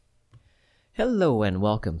Hello and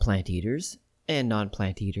welcome, plant eaters and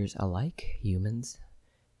non-plant eaters alike, humans,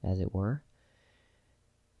 as it were.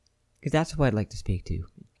 Because that's who I'd like to speak to,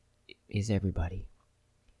 is everybody.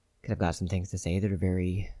 Because I've got some things to say that are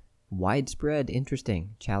very widespread,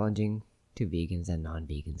 interesting, challenging to vegans and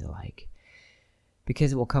non-vegans alike.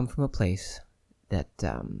 Because it will come from a place that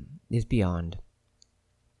is beyond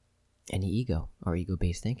any ego or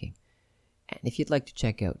ego-based thinking. And if you'd like to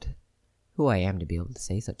check out who I am to be able to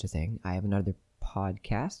say such a thing, I have another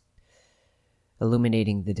podcast,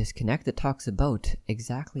 Illuminating the Disconnect, that talks about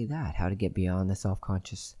exactly that, how to get beyond the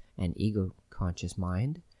self-conscious and ego-conscious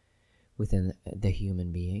mind within the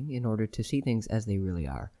human being in order to see things as they really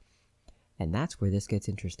are. And that's where this gets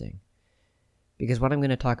interesting. Because what I'm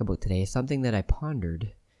going to talk about today is something that I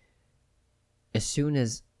pondered as soon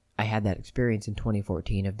as I had that experience in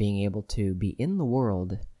 2014 of being able to be in the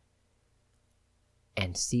world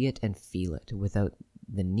and see it and feel it without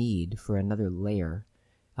the need for another layer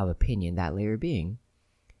of opinion, that layer being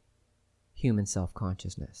human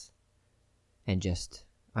self-consciousness, and just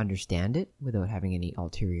understand it without having any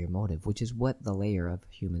ulterior motive, which is what the layer of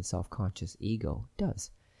human self-conscious ego does.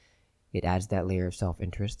 It adds that layer of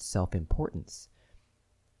self-interest, self-importance.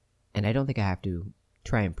 And I don't think I have to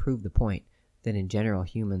try and prove the point that in general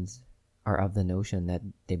humans are of the notion that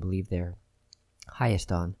they believe they're highest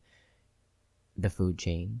on the food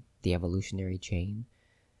chain, the evolutionary chain,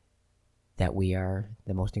 that we are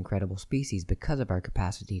the most incredible species because of our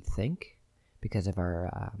capacity to think, because of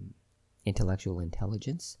our intellectual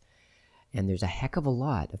intelligence. And there's a heck of a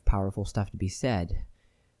lot of powerful stuff to be said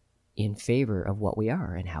in favor of what we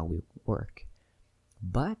are and how we work.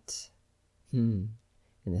 But, and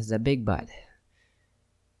this is a big but,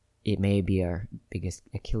 it may be our biggest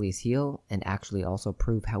Achilles heel and actually also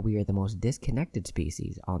prove how we are the most disconnected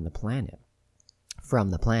species on the planet.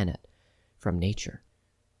 From the planet, from nature.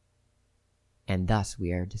 And thus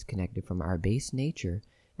we are disconnected from our base nature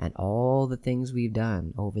and all the things we've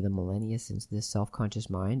done over the millennia since this self-conscious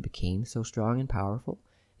mind became so strong and powerful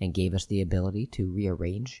and gave us the ability to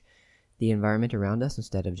rearrange the environment around us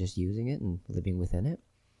instead of just using it and living within it,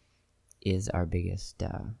 is our biggest,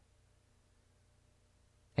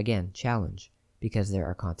 challenge, because there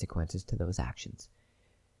are consequences to those actions.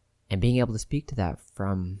 And being able to speak to that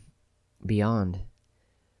from beyond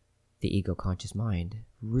the ego-conscious mind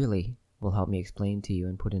really will help me explain to you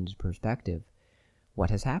and put into perspective what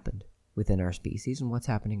has happened within our species and what's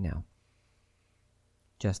happening now.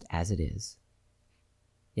 Just as it is.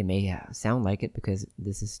 It may sound like it because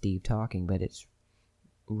this is Steve talking, but it's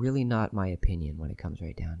really not my opinion when it comes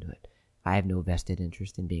right down to it. I have no vested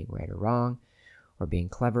interest in being right or wrong or being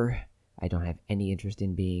clever. I don't have any interest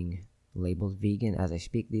in being labeled vegan as I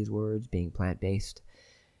speak these words, being plant-based.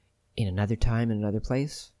 In another time, in another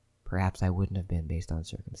place, perhaps I wouldn't have been based on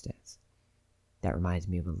circumstance. That reminds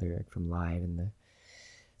me of a lyric from Live in the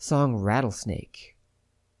song Rattlesnake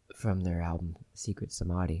from their album Secret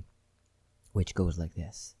Samadhi, which goes like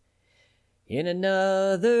this. In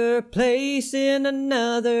another place, in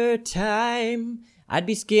another time, I'd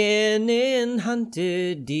be skinning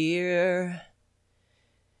hunted deer.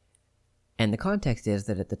 And the context is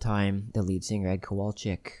that at the time, the lead singer Ed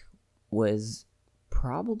Kowalczyk was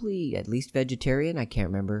probably at least vegetarian. I can't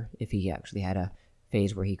remember if he actually had a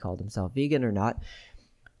phase where he called himself vegan or not.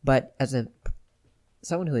 But as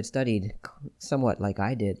someone who had studied somewhat like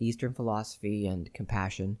I did, Eastern philosophy and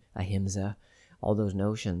compassion, ahimsa, all those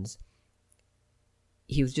notions,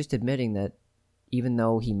 he was just admitting that even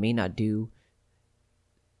though he may not do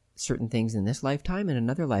certain things in this lifetime, in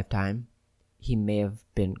another lifetime, he may have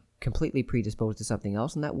been completely predisposed to something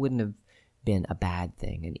else, and that wouldn't have been a bad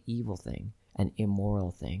thing, an evil thing, an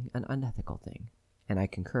immoral thing, an unethical thing. And I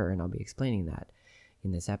concur, and I'll be explaining that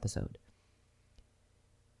in this episode.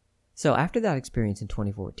 So after that experience in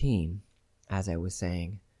 2014, as I was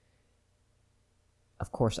saying,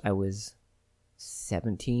 of course I was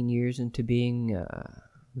 17 years into being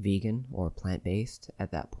vegan or plant-based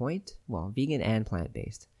at that point. Well, vegan and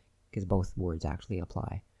plant-based, because both words actually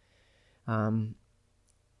apply.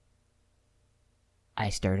 I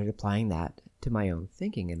started applying that to my own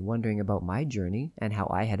thinking and wondering about my journey and how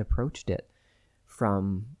I had approached it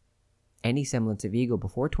from any semblance of ego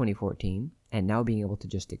before 2014 and now being able to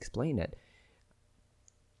just explain it.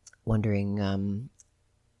 Wondering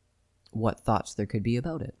what thoughts there could be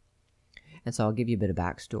about it. And so I'll give you a bit of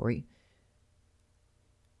backstory.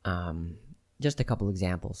 Just a couple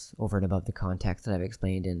examples over and above the context that I've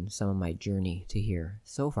explained in some of my journey to here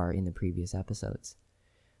so far in the previous episodes.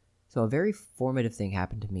 So a very formative thing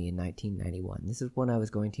happened to me in 1991. This is when I was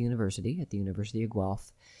going to university at the University of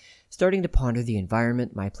Guelph, starting to ponder the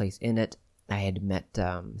environment, my place in it, I had met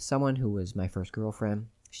someone who was my first girlfriend.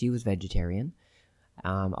 She was vegetarian,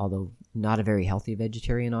 although not a very healthy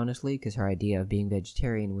vegetarian, honestly, because her idea of being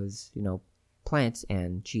vegetarian was, plants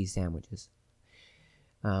and cheese sandwiches.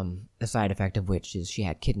 A side effect of which is she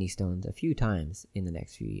had kidney stones a few times in the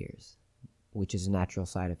next few years, which is a natural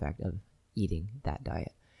side effect of eating that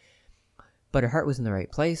diet. But her heart was in the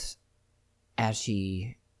right place, as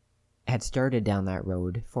she had started down that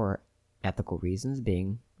road for ethical reasons,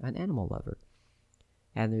 being an animal lover.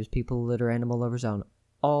 And there's people that are animal lovers on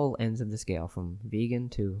all ends of the scale, from vegan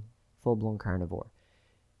to full-blown carnivore.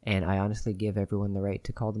 And I honestly give everyone the right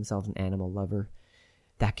to call themselves an animal lover.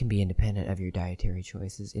 That can be independent of your dietary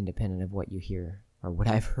choices, independent of what you hear, or what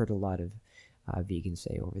I've heard a lot of vegans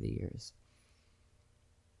say over the years.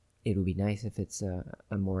 It would be nice if it's a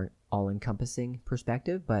more all-encompassing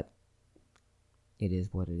perspective, but it is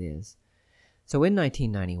what it is. So in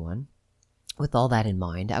 1991, with all that in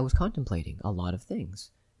mind, I was contemplating a lot of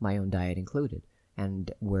things, my own diet included,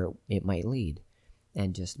 and where it might lead,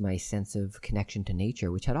 and just my sense of connection to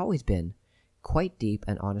nature, which had always been quite deep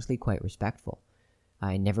and honestly quite respectful.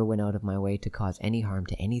 I never went out of my way to cause any harm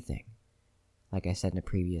to anything. Like I said in a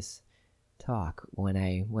previous talk, when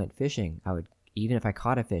I went fishing, even if I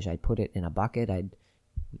caught a fish, I'd put it in a bucket. I'd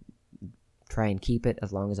try and keep it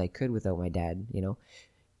as long as I could without my dad,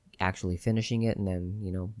 actually finishing it and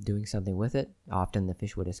then, doing something with it. Often the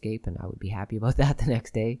fish would escape and I would be happy about that the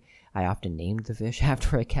next day. I often named the fish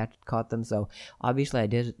after I caught them. So obviously I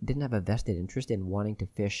didn't have a vested interest in wanting to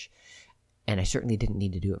fish, and I certainly didn't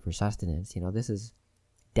need to do it for sustenance. This is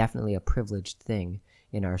definitely a privileged thing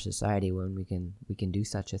in our society when we can do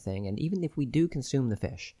such a thing. And even if we do consume the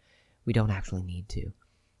fish, we don't actually need to.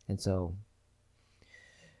 And so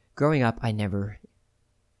growing up, I never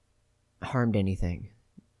harmed anything.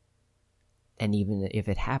 And even if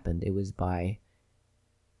it happened, it was by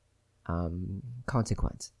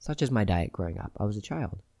consequence, such as my diet growing up. I was a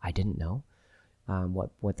child. I didn't know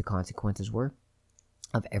what the consequences were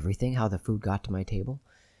of everything, how the food got to my table.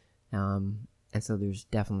 And so there's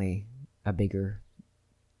definitely a bigger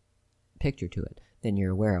picture to it than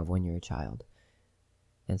you're aware of when you're a child.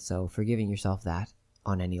 And so forgiving yourself that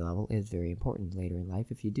on any level is very important later in life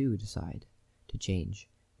if you do decide to change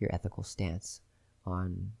your ethical stance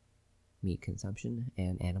on meat consumption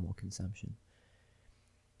and animal consumption.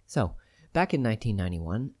 So, back in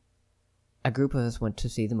 1991, a group of us went to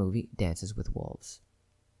see the movie Dances with Wolves.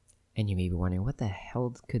 And you may be wondering, what the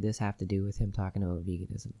hell could this have to do with him talking about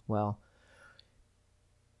veganism? Well,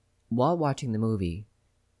 while watching the movie,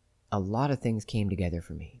 a lot of things came together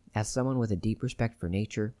for me. As someone with a deep respect for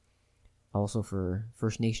nature, also for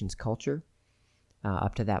First Nations culture,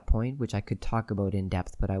 up to that point, which I could talk about in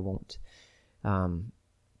depth, but I won't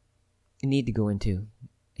need to go into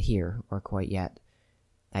here or quite yet.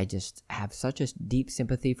 I just have such a deep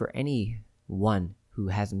sympathy for anyone who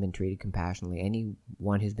hasn't been treated compassionately,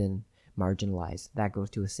 anyone who's been marginalized. That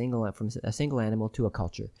goes to from a single animal to a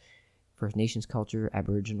culture. First Nations culture,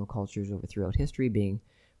 Aboriginal cultures over throughout history being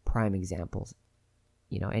prime examples.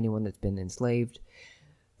 Anyone that's been enslaved,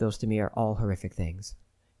 those to me are all horrific things.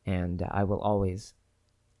 And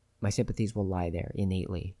my sympathies will lie there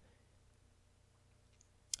innately.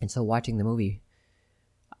 And so watching the movie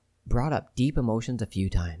brought up deep emotions a few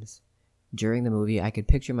times. During the movie, I could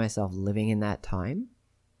picture myself living in that time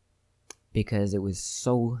because it was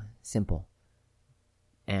so simple.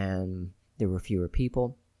 And there were fewer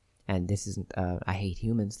people. And this isn't I hate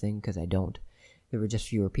humans thing, because I don't. There were just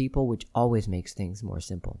fewer people, which always makes things more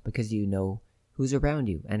simple because you know who's around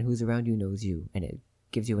you, and who's around you knows you. And it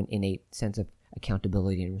gives you an innate sense of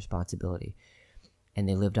accountability and responsibility. And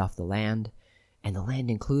they lived off the land, and the land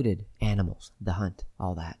included animals, the hunt,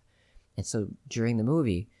 all that. And so during the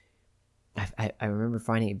movie, I remember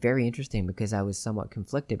finding it very interesting because I was somewhat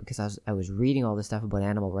conflicted because I was reading all this stuff about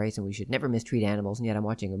animal rights and we should never mistreat animals, and yet I'm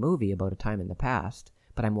watching a movie about a time in the past,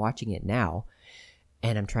 but I'm watching it now,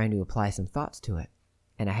 and I'm trying to apply some thoughts to it.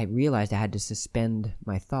 And I had realized I had to suspend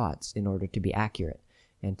my thoughts in order to be accurate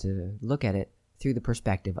and to look at it through the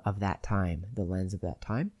perspective of that time, the lens of that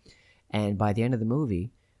time. And by the end of the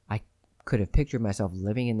movie, I could have pictured myself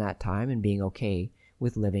living in that time and being okay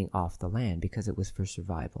with living off the land because it was for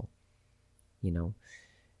survival.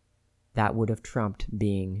 That would have trumped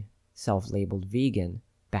being self-labeled vegan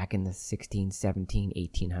back in the 16, 17,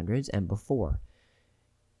 1800s and before.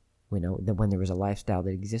 When there was a lifestyle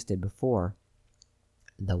that existed before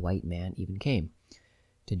the white man even came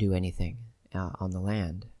to do anything on the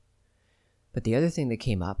land. But the other thing that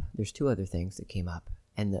came up, there's two other things that came up,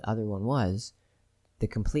 and the other one was the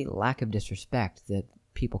complete lack of disrespect that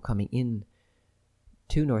people coming in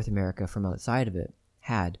to North America from outside of it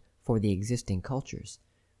had for the existing cultures.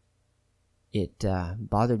 It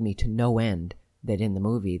bothered me to no end that in the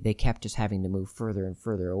movie they kept just having to move further and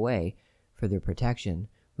further away for their protection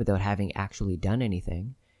without having actually done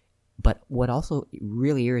anything. But what also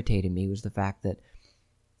really irritated me was the fact that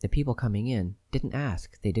the people coming in didn't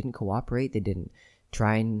ask. They didn't cooperate. They didn't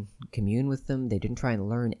try and commune with them. They didn't try and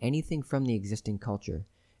learn anything from the existing culture,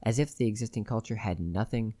 as if the existing culture had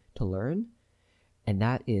nothing to learn. And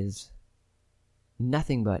that is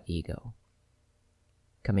nothing but ego,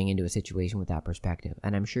 coming into a situation with that perspective.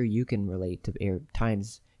 And I'm sure you can relate to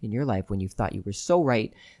times in your life when you thought you were so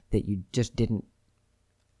right that you just didn't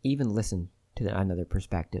even listen to another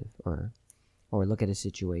perspective or look at a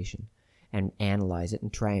situation and analyze it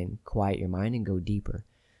and try and quiet your mind and go deeper,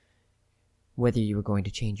 whether you were going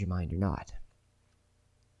to change your mind or not.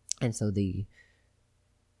 And so the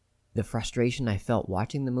frustration I felt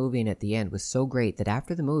watching the movie and at the end was so great that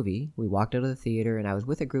after the movie, we walked out of the theater and I was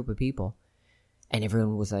with a group of people and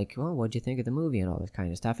everyone was like, well, what'd you think of the movie and all this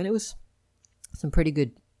kind of stuff. And it was some pretty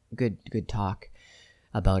good talk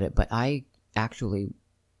about it. But I actually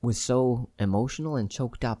was so emotional and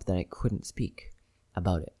choked up that I couldn't speak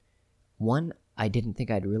about it. One, I didn't think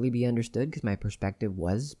I'd really be understood because my perspective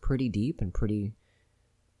was pretty deep and pretty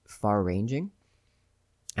far-ranging.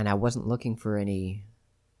 And I wasn't looking for any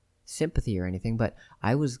sympathy or anything, but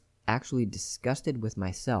I was actually disgusted with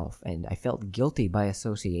myself and I felt guilty by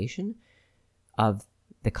association of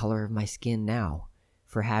the color of my skin now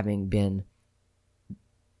for having been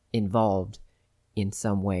involved in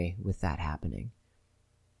some way with that happening.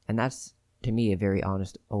 And that's, to me, a very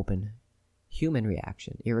honest, open human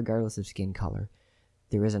reaction, irregardless of skin color.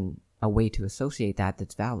 There isn't a way to associate that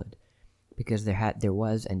that's valid, because there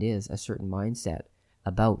was and is a certain mindset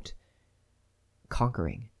about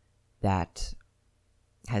conquering that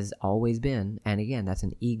has always been, and again, that's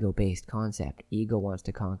an ego-based concept. Ego wants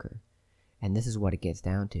to conquer. And this is what it gets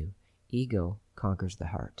down to. Ego conquers the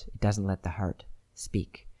heart. It doesn't let the heart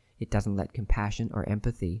speak. It doesn't let compassion or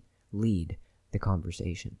empathy lead the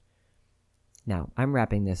conversation. Now, I'm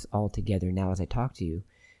wrapping this all together now as I talk to you.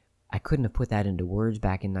 I couldn't have put that into words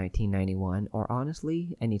back in 1991, or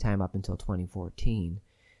honestly, any time up until 2014,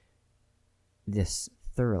 this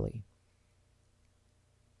thoroughly.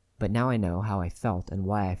 But now I know how I felt and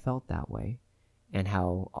why I felt that way, and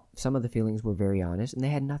how some of the feelings were very honest, and they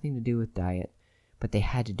had nothing to do with diet, but they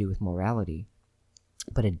had to do with morality,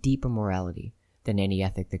 but a deeper morality than any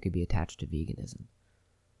ethic that could be attached to veganism.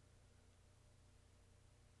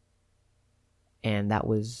 And that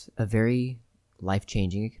was a very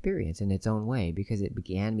life-changing experience in its own way, because it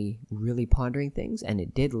began me really pondering things, and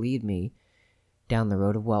it did lead me down the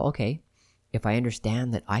road of, well, okay, if I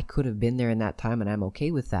understand that I could have been there in that time and I'm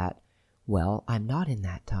okay with that, well, I'm not in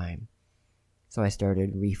that time. So I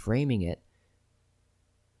started reframing it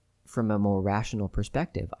from a more rational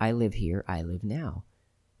perspective. I live here, I live now.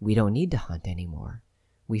 We don't need to hunt anymore.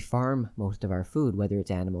 We farm most of our food, whether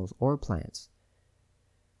it's animals or plants.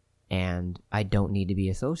 And I don't need to be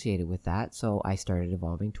associated with that, so I started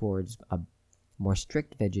evolving towards a more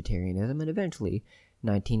strict vegetarianism and eventually,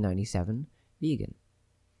 1997, vegan.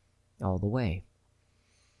 All the way.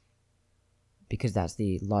 Because that's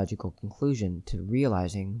the logical conclusion to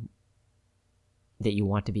realizing that you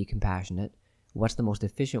want to be compassionate. What's the most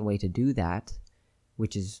efficient way to do that?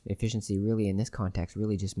 Which is, efficiency really in this context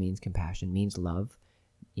really just means compassion, means love.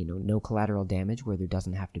 No collateral damage where there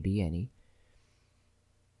doesn't have to be any.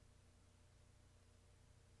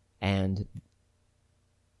 And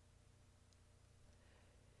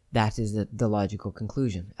that is the logical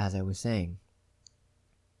conclusion, as I was saying.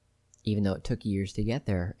 Even though it took years to get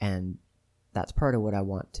there, and that's part of what I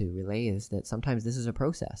want to relay, is that sometimes this is a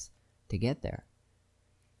process to get there.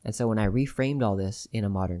 And so when I reframed all this in a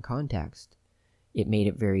modern context, it made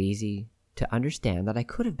it very easy to understand that I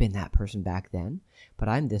could have been that person back then, but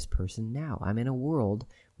I'm this person now. I'm in a world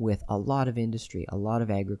with a lot of industry, a lot of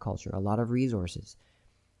agriculture, a lot of resources.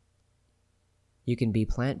 You can be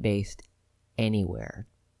plant-based anywhere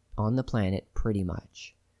on the planet, pretty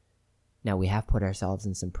much. Now, we have put ourselves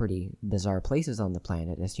in some pretty bizarre places on the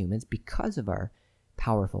planet as humans because of our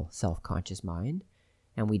powerful, self-conscious mind,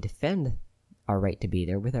 and we defend our right to be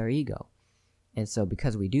there with our ego. And so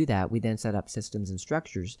because we do that, we then set up systems and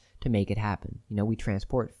structures to make it happen. We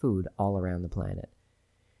transport food all around the planet.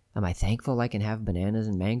 Am I thankful I can have bananas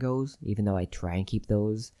and mangoes, even though I try and keep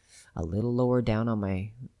those a little lower down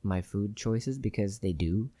on my food choices, because they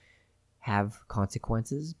do have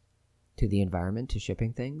consequences to the environment, to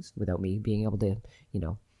shipping things, without me being able to,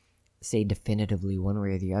 say definitively one way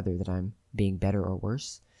or the other that I'm being better or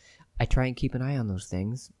worse. I try and keep an eye on those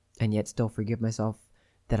things, and yet still forgive myself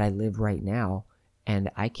that I live right now And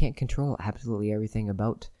I can't control absolutely everything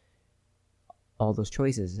about all those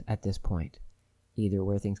choices at this point, either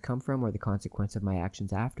where things come from or the consequence of my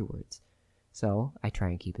actions afterwards. So I try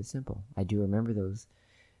and keep it simple. I do remember those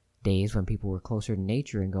days when people were closer to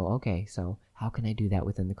nature and go, okay, so how can I do that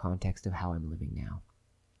within the context of how I'm living now?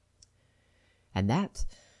 And that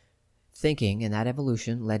thinking and that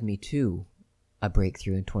evolution led me to a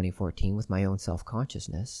breakthrough in 2014 with my own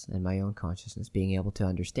self-consciousness and my own consciousness being able to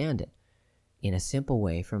understand it in a simple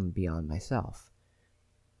way from beyond myself.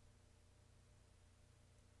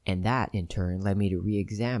 And that, in turn, led me to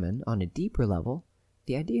re-examine on a deeper level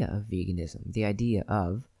the idea of veganism, the idea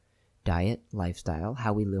of diet, lifestyle,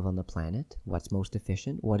 how we live on the planet, what's most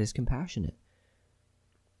efficient, what is compassionate.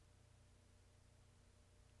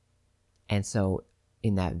 And so,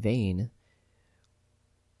 in that vein,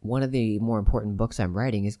 one of the more important books I'm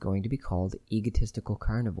writing is going to be called Egotistical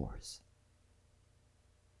Carnivores.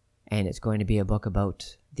 And it's going to be a book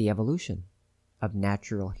about the evolution of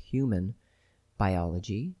natural human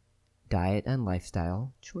biology, diet, and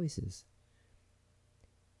lifestyle choices.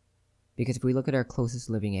 Because if we look at our closest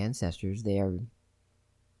living ancestors, they are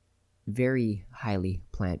very highly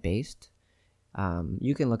plant-based.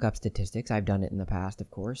 You can look up statistics. I've done it in the past, of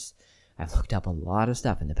course. I've looked up a lot of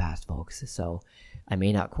stuff in the past, folks. So I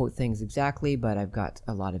may not quote things exactly, but I've got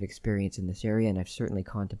a lot of experience in this area, and I've certainly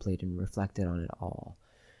contemplated and reflected on it all.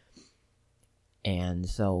 And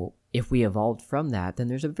so if we evolved from that, then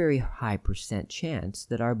there's a very high % chance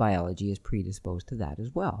that our biology is predisposed to that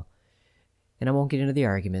as well. And I won't get into the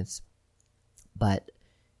arguments, but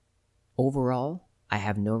overall, I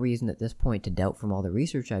have no reason at this point to doubt from all the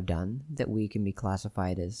research I've done that we can be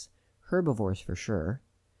classified as herbivores for sure.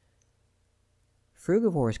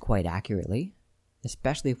 Frugivores quite accurately,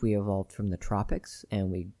 especially if we evolved from the tropics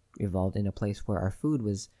and we evolved in a place where our food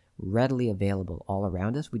was readily available all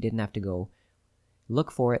around us. We didn't have to go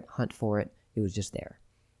look for it, hunt for it. It was just there.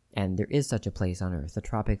 And there is such a place on Earth. The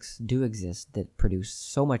tropics do exist that produce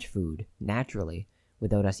so much food naturally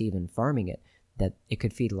without us even farming it that it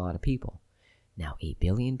could feed a lot of people. Now, 8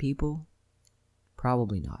 billion people?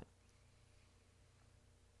 Probably not.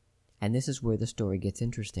 And this is where the story gets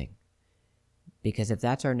interesting. Because if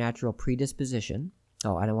that's our natural predisposition,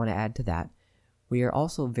 I don't want to add to that, we are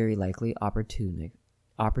also very likely opportunistic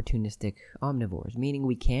omnivores, meaning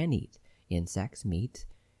we can eat insects, meat,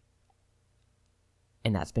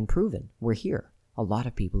 and that's been proven. We're here. A lot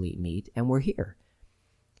of people eat meat, and we're here.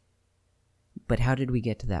 But how did we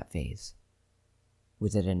get to that phase?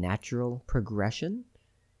 Was it a natural progression?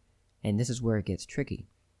 And this is where it gets tricky,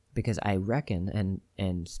 because I reckon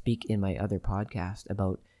and speak in my other podcast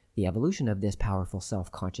about the evolution of this powerful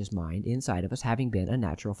self-conscious mind inside of us having been a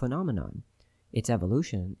natural phenomenon. Its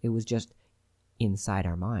evolution, it was just inside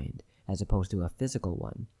our mind, as opposed to a physical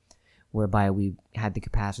one, whereby we had the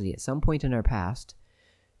capacity at some point in our past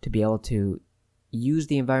to be able to use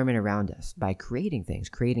the environment around us by creating things,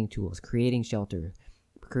 creating tools, creating shelter,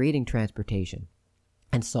 creating transportation,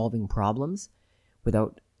 and solving problems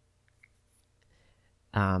without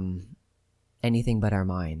anything but our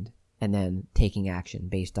mind, and then taking action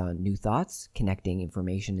based on new thoughts, connecting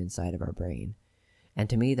information inside of our brain. And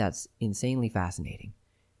to me, that's insanely fascinating,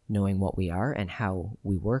 knowing what we are and how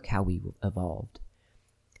we work, how we evolved.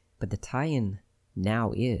 But the tie-in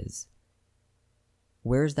now is,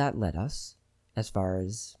 where's that led us as far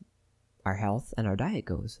as our health and our diet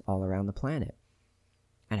goes all around the planet?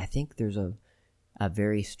 And I think there's a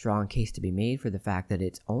very strong case to be made for the fact that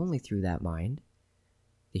it's only through that mind,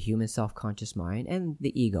 the human self-conscious mind, and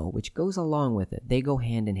the ego, which goes along with it. They go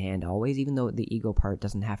hand in hand always, even though the ego part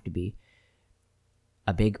doesn't have to be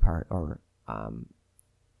a big part or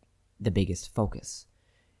the biggest focus.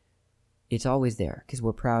 It's always there because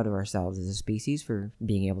we're proud of ourselves as a species for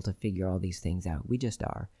being able to figure all these things out. We just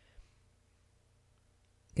are.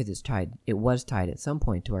 Because it was tied at some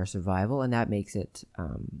point to our survival, and that makes it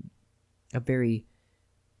a very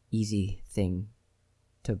easy thing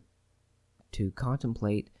to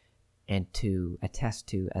contemplate and to attest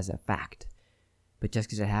to as a fact. But just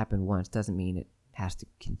because it happened once doesn't mean it has to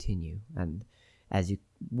continue. And as you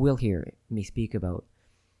will hear me speak about,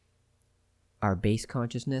 our base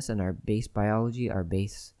consciousness and our base biology, our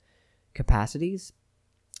base capacities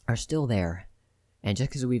are still there. And just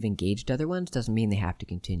because we've engaged other ones doesn't mean they have to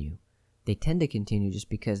continue. They tend to continue just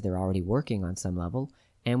because they're already working on some level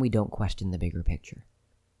and we don't question the bigger picture.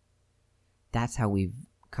 That's how we've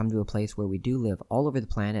come to a place where we do live all over the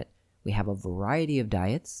planet. We have a variety of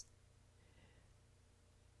diets,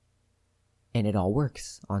 and it all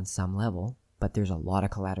works on some level, but there's a lot of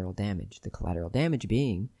collateral damage. The collateral damage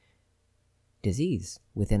being disease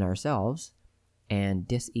within ourselves and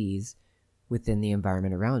dis-ease within the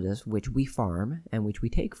environment around us, which we farm and which we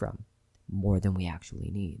take from, more than we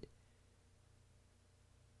actually need.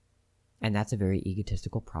 And that's a very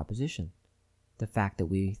egotistical proposition. The fact that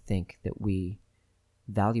we think that we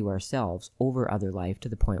value ourselves over other life to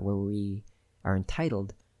the point where we are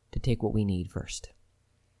entitled to take what we need first.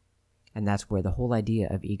 And that's where the whole idea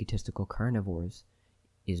of egotistical carnivores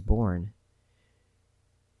is born.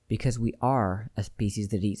 Because we are a species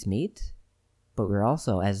that eats meat, but we're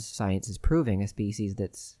also, as science is proving, a species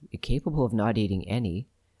that's capable of not eating any.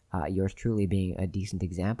 Yours truly being a decent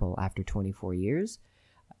example after 24 years,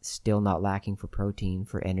 still not lacking for protein,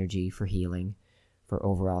 for energy, for healing, for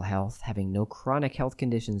overall health, having no chronic health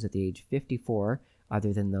conditions at the age of 54,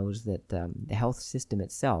 other than those that the health system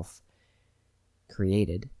itself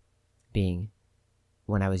created. Being,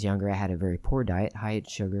 when I was younger, I had a very poor diet, high in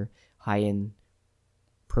sugar, high in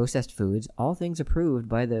processed foods, all things approved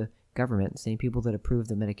by the government, same people that approve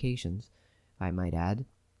the medications, I might add,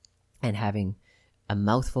 and having a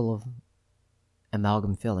mouthful of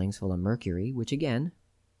amalgam fillings full of mercury, which again,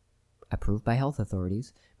 approved by health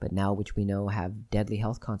authorities, but now which we know have deadly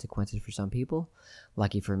health consequences for some people.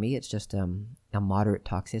 Lucky for me, it's just a moderate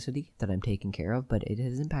toxicity that I'm taking care of, but it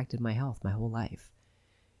has impacted my health my whole life.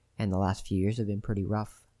 And the last few years have been pretty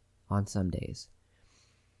rough on some days.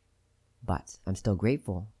 But I'm still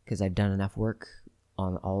grateful because I've done enough work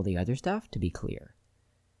on all the other stuff to be clear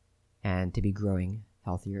and to be growing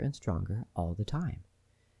healthier and stronger all the time.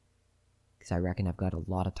 Because I reckon I've got a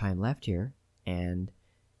lot of time left here, and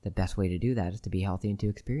the best way to do that is to be healthy and to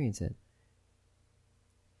experience it.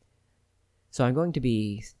 So I'm going to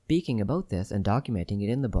be speaking about this and documenting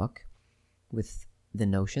it in the book with the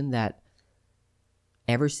notion that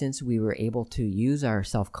ever since we were able to use our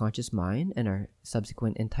self-conscious mind and our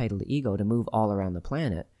subsequent entitled ego to move all around the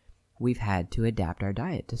planet, we've had to adapt our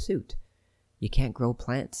diet to suit. You can't grow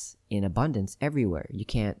plants in abundance everywhere. You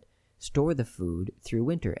can't store the food through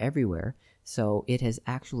winter everywhere. So it has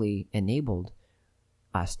actually enabled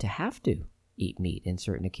us to have to eat meat in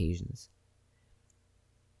certain occasions.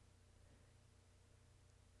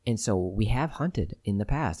 And so we have hunted in the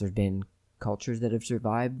past. There's been cultures that have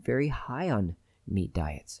survived very high on meat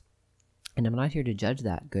diets. And I'm not here to judge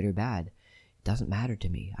that, good or bad. It doesn't matter to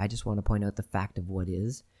me. I just want to point out the fact of what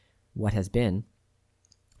is, what has been,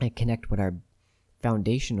 and connect what our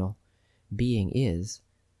foundational being is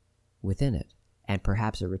within it. And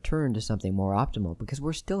perhaps a return to something more optimal, because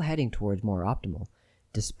we're still heading towards more optimal,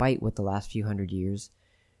 despite what the last few hundred years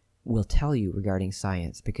will tell you regarding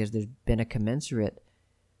science, because there's been a commensurate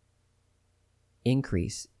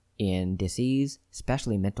increase in disease,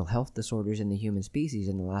 especially mental health disorders in the human species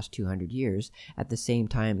in the last 200 years, at the same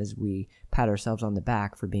time as we pat ourselves on the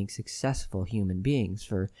back for being successful human beings,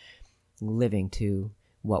 for living to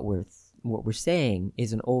what we're saying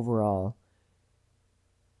is an overall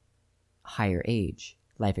higher age.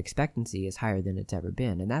 Life expectancy is higher than it's ever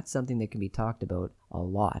been, and that's something that can be talked about a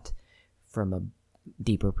lot from a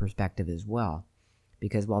deeper perspective as well,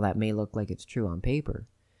 because while that may look like it's true on paper,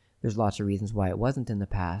 there's lots of reasons why it wasn't in the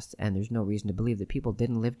past, and there's no reason to believe that people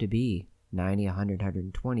didn't live to be 90, 100,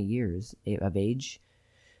 120 years of age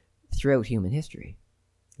throughout human history.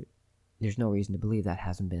 There's no reason to believe that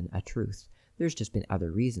hasn't been a truth. There's just been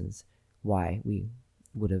other reasons why we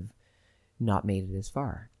would have not made it as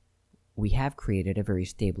far. We have created a very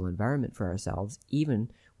stable environment for ourselves,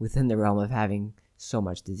 even within the realm of having so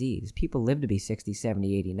much disease. People live to be 60,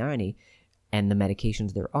 70, 80, 90, and the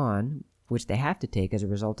medications they're on, which they have to take as a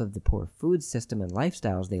result of the poor food system and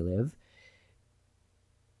lifestyles they live,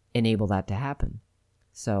 enable that to happen.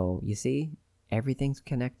 So, you see, everything's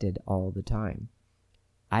connected all the time.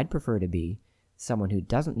 I'd prefer to be someone who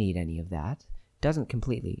doesn't need any of that, doesn't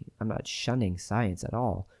completely, I'm not shunning science at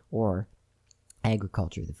all, or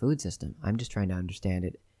agriculture, the food system. I'm just trying to understand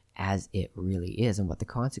it as it really is and what the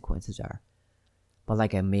consequences are. But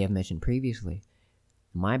like I may have mentioned previously,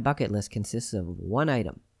 my bucket list consists of one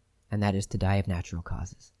item, and that is to die of natural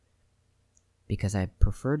causes. Because I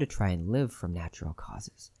prefer to try and live from natural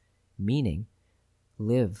causes, meaning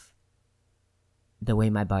live the way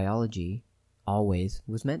my biology always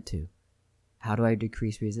was meant to. How do I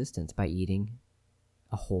decrease resistance? By eating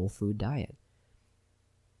a whole food diet.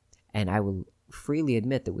 And I will freely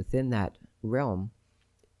admit that within that realm,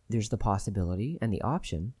 there's the possibility and the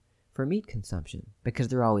option for meat consumption, because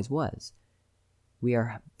there always was. We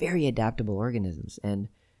are very adaptable organisms, and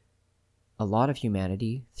a lot of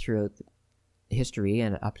humanity throughout history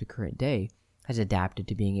and up to current day has adapted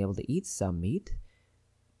to being able to eat some meat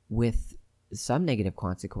with some negative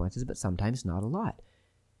consequences, but sometimes not a lot,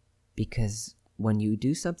 because when you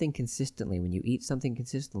do something consistently, when you eat something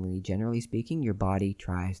consistently, generally speaking, your body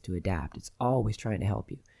tries to adapt. It's always trying to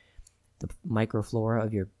help you. The microflora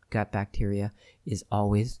of your gut bacteria is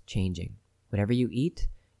always changing. Whatever you eat,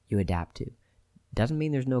 you adapt to. Doesn't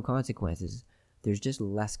mean there's no consequences. There's just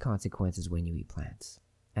less consequences when you eat plants.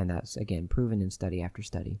 And that's, again, proven in study after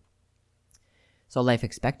study. So life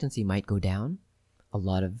expectancy might go down. A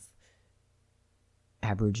lot of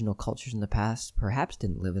Aboriginal cultures in the past perhaps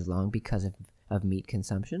didn't live as long because of meat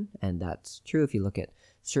consumption. And that's true if you look at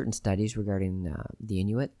certain studies regarding the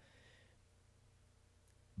Inuit.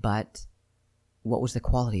 But what was the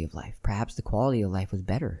quality of life? Perhaps the quality of life was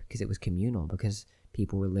better because it was communal, because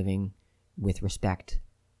people were living with respect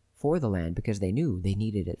for the land because they knew they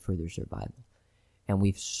needed it for their survival. And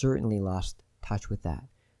we've certainly lost touch with that.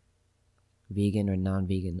 Vegan or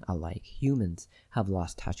non-vegan alike, humans have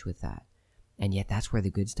lost touch with that. And yet that's where the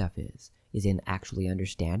good stuff is in actually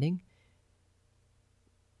understanding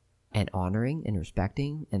and honoring and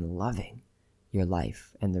respecting and loving your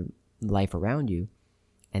life and the life around you,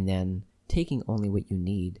 and then taking only what you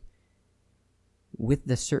need with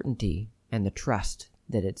the certainty and the trust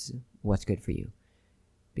that it's what's good for you.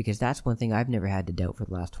 Because that's one thing I've never had to doubt for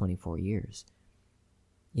the last 24 years.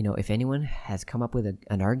 You know, if anyone has come up with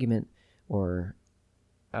an argument or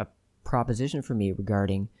a proposition for me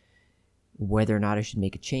regarding whether or not I should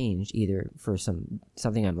make a change, either for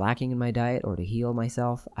something I'm lacking in my diet or to heal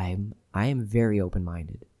myself, I am very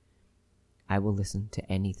open-minded. I will listen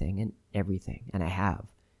to anything and everything, and I have.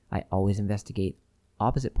 I always investigate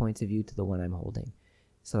opposite points of view to the one I'm holding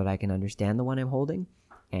so that I can understand the one I'm holding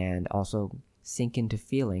and also sink into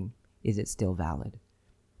feeling, is it still valid?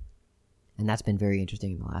 And that's been very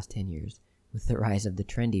interesting in the last 10 years with the rise of the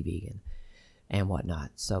trendy vegan and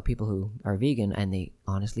whatnot. So people who are vegan and they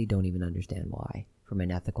honestly don't even understand why from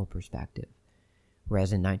an ethical perspective.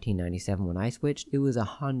 Whereas in 1997 when I switched, it was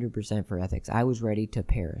 100% for ethics. I was ready to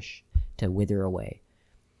perish, to wither away,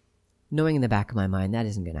 knowing in the back of my mind that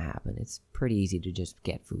isn't going to happen. It's pretty easy to just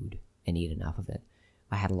get food and eat enough of it.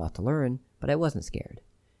 I had a lot to learn, but I wasn't scared.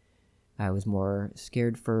 I was more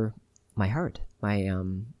scared for my heart,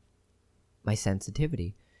 my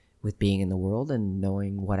sensitivity with being in the world and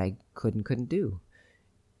knowing what I could and couldn't do,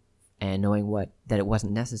 and knowing that it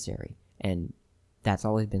wasn't necessary. And that's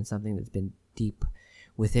always been something that's been deep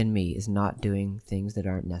within me, is not doing things that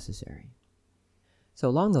aren't necessary. So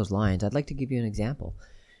along those lines, I'd like to give you an example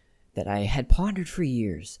that I had pondered for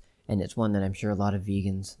years, and it's one that I'm sure a lot of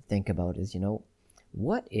vegans think about, is,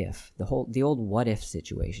 what if, the old what if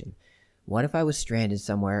situation. What if I was stranded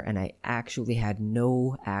somewhere and I actually had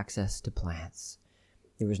no access to plants?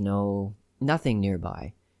 There was nothing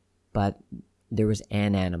nearby, but there was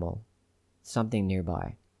an animal, something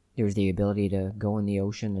nearby. There was the ability to go in the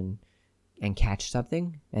ocean and catch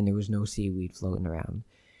something, and there was no seaweed floating around.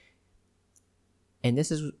 And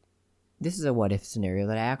this is a what if scenario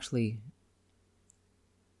that I actually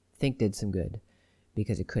think did some good,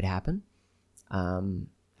 because it could happen.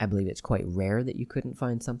 I believe it's quite rare that you couldn't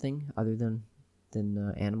find something other than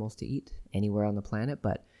animals to eat anywhere on the planet,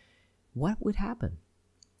 but what would happen?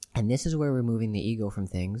 And this is where removing the ego from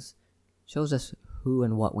things shows us who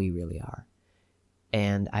and what we really are.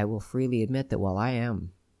 And I will freely admit that while I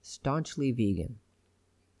am staunchly vegan,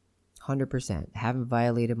 100%, haven't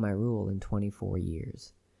violated my rule in 24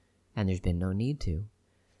 years, and there's been no need to.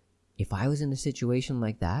 If I was in a situation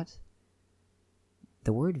like that,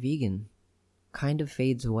 the word vegan kind of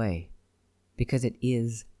fades away, because it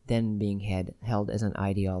is then being held as an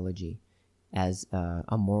ideology, as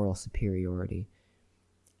a moral superiority.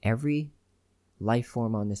 Every life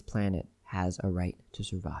form on this planet has a right to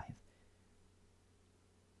survive.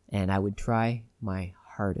 And I would try my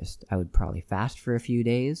hardest. I would probably fast for a few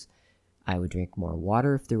days. I would drink more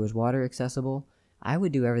water if there was water accessible. I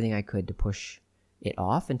would do everything I could to push it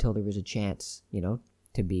off until there was a chance,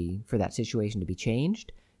 for that situation to be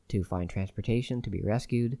changed, to find transportation, to be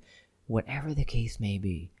rescued, whatever the case may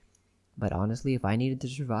be. But honestly, if I needed to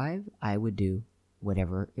survive, I would do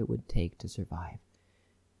whatever it would take to survive.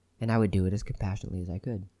 And I would do it as compassionately as I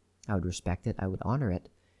could. I would respect it, I would honor it,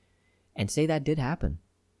 and say that did happen.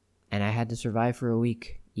 And I had to survive for a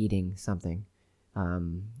week eating something.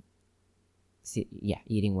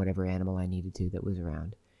 Eating whatever animal I needed to that was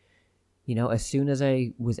around. As soon as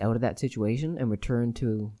I was out of that situation and returned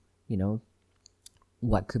to,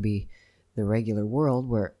 what could be the regular world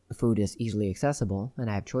where food is easily accessible and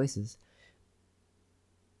I have choices,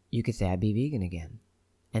 you could say I'd be vegan again.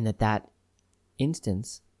 And that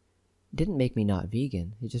instance didn't make me not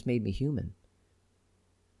vegan, it just made me human.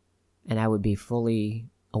 And I would be fully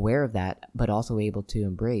aware of that, but also able to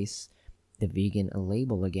embrace the vegan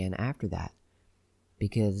label again after that.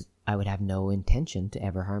 because I would have no intention to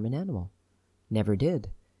ever harm an animal. Never did.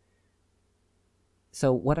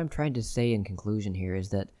 So what I'm trying to say in conclusion here is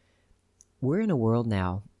that we're in a world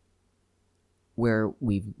now where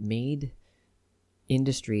we've made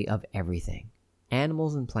industry of everything,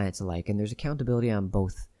 animals and plants alike, and there's accountability on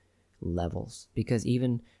both levels, because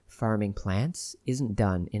even farming plants isn't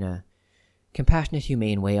done in a compassionate,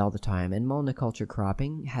 humane way all the time, and monoculture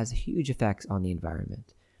cropping has huge effects on the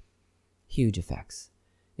environment. Huge effects.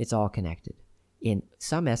 It's all connected. In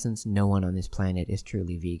some essence, no one on this planet is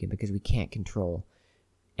truly vegan because we can't control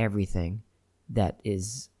everything that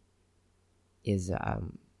is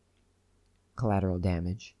collateral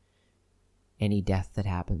damage. Any death that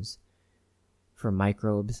happens, from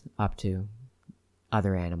microbes up to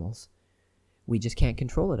other animals. We just can't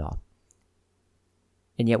control it all.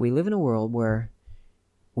 And yet we live in a world where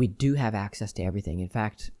we do have access to everything. In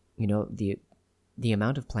fact, the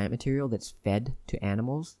amount of plant material that's fed to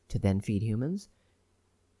animals to then feed humans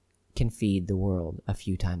can feed the world a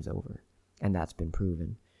few times over. And that's been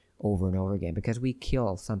proven over and over again because we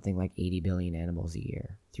kill something like 80 billion animals a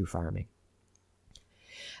year through farming.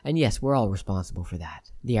 And yes, we're all responsible for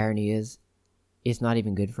that. The irony is, it's not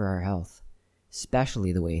even good for our health,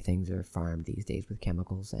 especially the way things are farmed these days with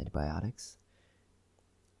chemicals, antibiotics,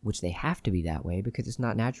 which they have to be that way because it's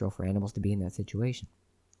not natural for animals to be in that situation.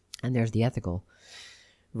 And there's the ethical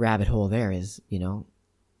rabbit hole there is,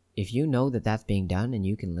 if you know that that's being done and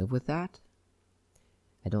you can live with that,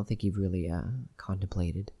 I don't think you've really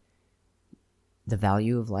contemplated the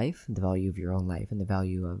value of life, the value of your own life, and the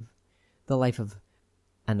value of the life of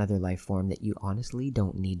another life form that you honestly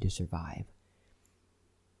don't need to survive.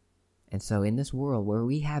 And so in this world where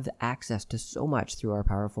we have access to so much through our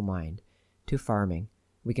powerful mind, to farming,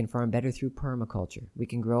 we can farm better through permaculture, we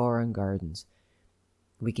can grow our own gardens,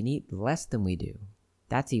 we can eat less than we do.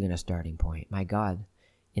 That's even a starting point. My God,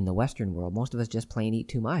 in the Western world, most of us just plain eat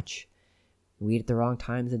too much. We eat at the wrong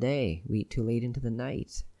times of day. We eat too late into the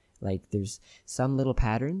night. Like, there's some little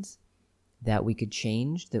patterns that we could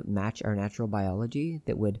change that match our natural biology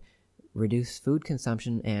that would reduce food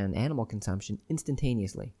consumption and animal consumption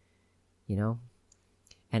instantaneously,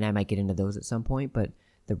 And I might get into those at some point, but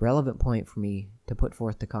the relevant point for me to put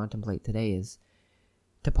forth to contemplate today is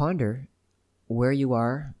to ponder where you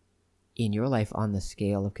are in your life on the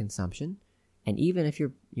scale of consumption, and even if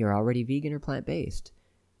you're already vegan or plant-based,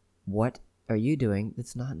 what are you doing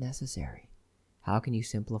that's not necessary? How can you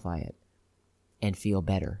simplify it and feel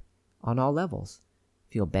better on all levels?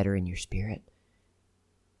 Feel better in your spirit,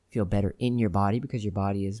 feel better in your body because your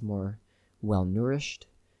body is more well-nourished,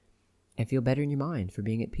 and feel better in your mind for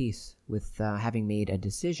being at peace with having made a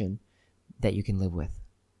decision that you can live with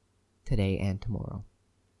today and tomorrow.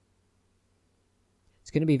 It's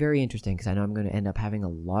going to be very interesting because I know I'm going to end up having a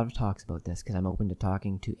lot of talks about this because I'm open to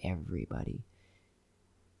talking to everybody.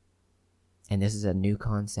 And this is a new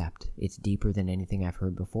concept. It's deeper than anything I've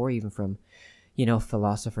heard before, even from,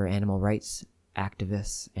 philosopher, animal rights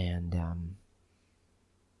activists, and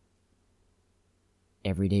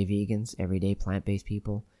everyday vegans, everyday plant-based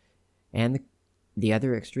people, and the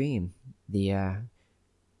other extreme, the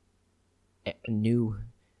new,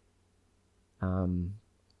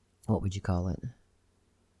 what would you call it?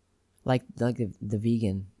 Like the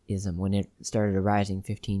veganism when it started arising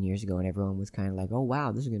 15 years ago, and everyone was kind of like, "Oh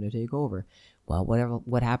wow, this is going to take over." Well,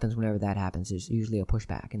 what happens whenever that happens? There's usually a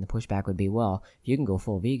pushback, and the pushback would be, "Well, if you can go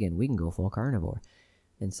full vegan, we can go full carnivore."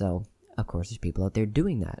 And so, of course, there's people out there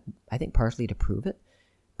doing that. I think partially to prove it,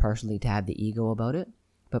 partially to have the ego about it,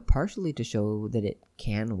 but partially to show that it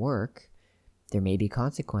can work. There may be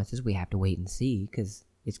consequences. We have to wait and see because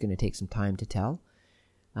it's going to take some time to tell.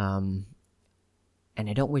 And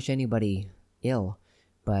I don't wish anybody ill,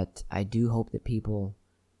 but I do hope that people,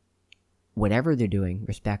 whatever they're doing,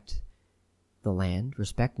 respect the land,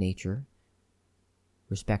 respect nature,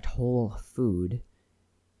 respect whole food,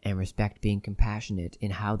 and respect being compassionate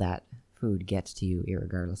in how that food gets to you,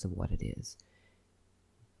 irregardless of what it is.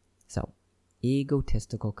 So,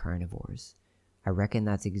 egotistical carnivores. I reckon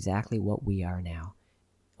that's exactly what we are now.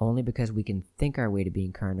 Only because we can think our way to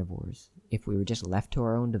being carnivores. If we were just left to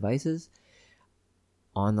our own devices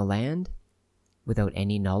on the land without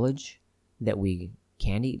any knowledge that we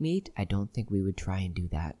can eat meat, I don't think we would try and do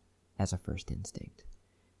that as a first instinct.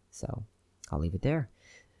 So, I'll leave it there.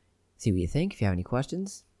 See what you think. If you have any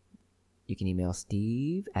questions, you can email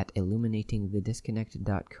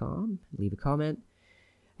steve@illuminatingthedisconnected.com. Leave a comment.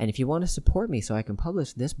 And if you want to support me so I can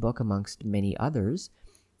publish this book amongst many others,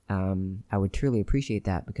 I would truly appreciate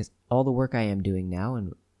that because all the work I am doing now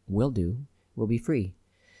and will do will be free.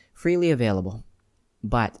 Freely available.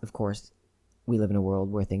 But, of course, we live in a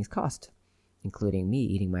world where things cost. including me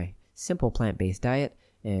eating my simple plant-based diet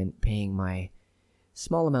and paying my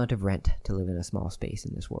small amount of rent to live in a small space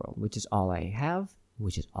in this world, which is all I have,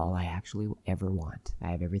 which is all I actually ever want.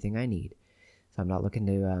 I have everything I need. So I'm not looking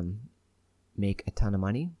to make a ton of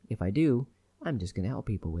money. If I do, I'm just going to help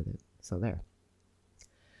people with it. So there.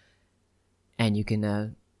 And you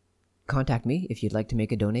can contact me if you'd like to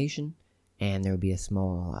make a donation. And there will be a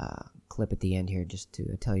small clip at the end here just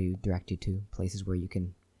to direct you to places where you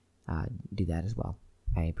can do that as well.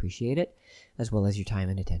 I appreciate it, as well as your time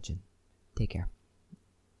and attention. Take care.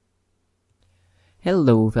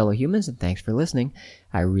 Hello, fellow humans, and thanks for listening.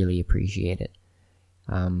 I really appreciate it.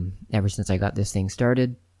 Ever since I got this thing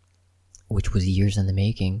started, which was years in the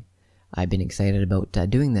making, I've been excited about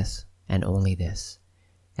doing this, and only this.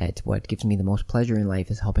 It's what gives me the most pleasure in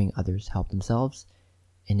life, is helping others help themselves,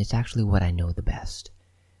 and it's actually what I know the best,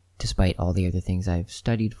 despite all the other things I've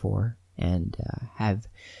studied for and have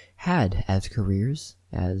had as careers,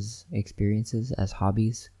 as experiences, as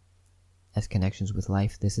hobbies, as connections with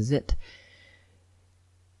life. This is it.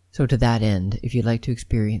 So to that end, if you'd like to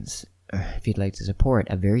support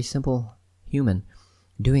a very simple human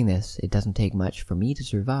doing this, it doesn't take much for me to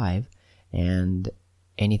survive, and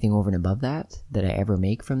anything over and above that I ever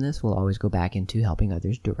make from this will always go back into helping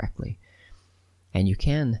others directly. And you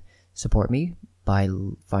can support me by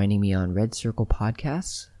finding me on Red Circle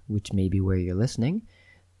Podcasts, which may be where you're listening.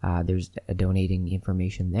 There's a donating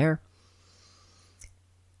information there.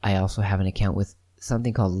 I also have an account with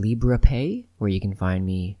something called LibraPay, where you can find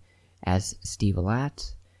me as Steve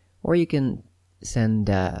Alat, or you can send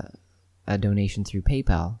a donation through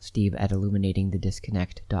PayPal,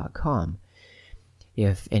 steve@illuminatingthedisconnect.com.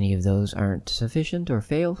 If any of those aren't sufficient or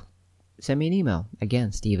fail, send me an email.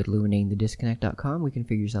 Again, steve@illuminatingthedisconnect.com. We can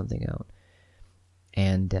figure something out.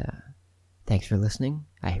 And thanks for listening.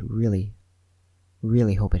 I really,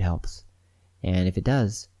 really hope it helps. And if it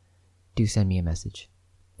does, do send me a message.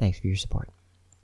 Thanks for your support.